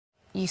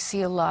you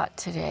see a lot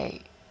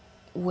today,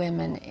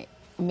 women,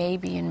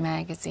 maybe in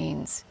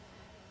magazines,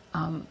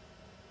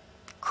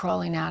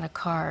 crawling out of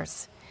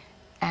cars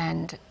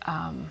and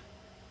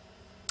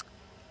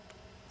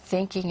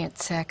thinking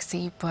it's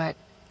sexy, but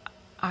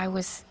I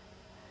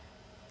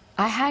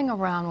hang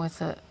around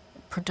with a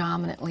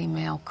predominantly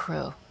male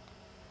crew.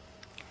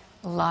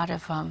 A lot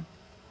of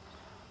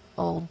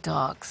old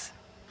dogs.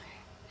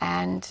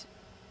 And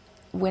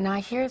when I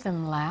hear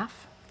them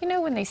laugh, you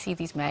know, when they see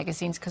these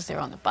magazines because they're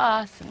on the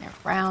bus and they're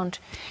around,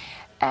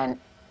 and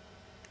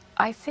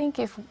I think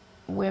if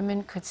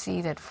women could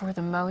see that for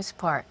the most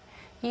part,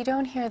 you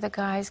don't hear the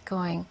guys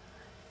going,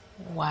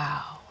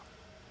 wow,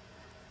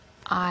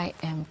 I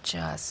am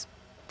just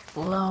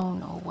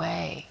blown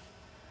away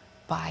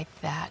by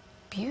that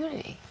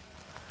beauty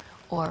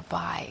or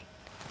by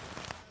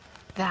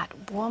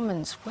that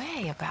woman's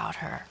way about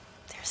her.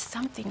 There's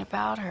something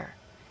about her.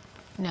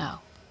 No.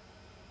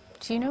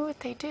 Do you know what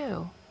they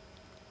do?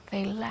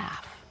 They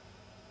laugh.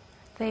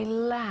 They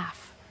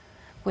laugh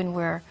when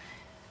we're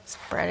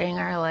spreading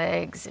our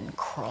legs and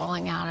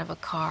crawling out of a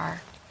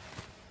car.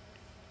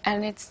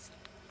 And it's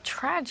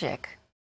tragic.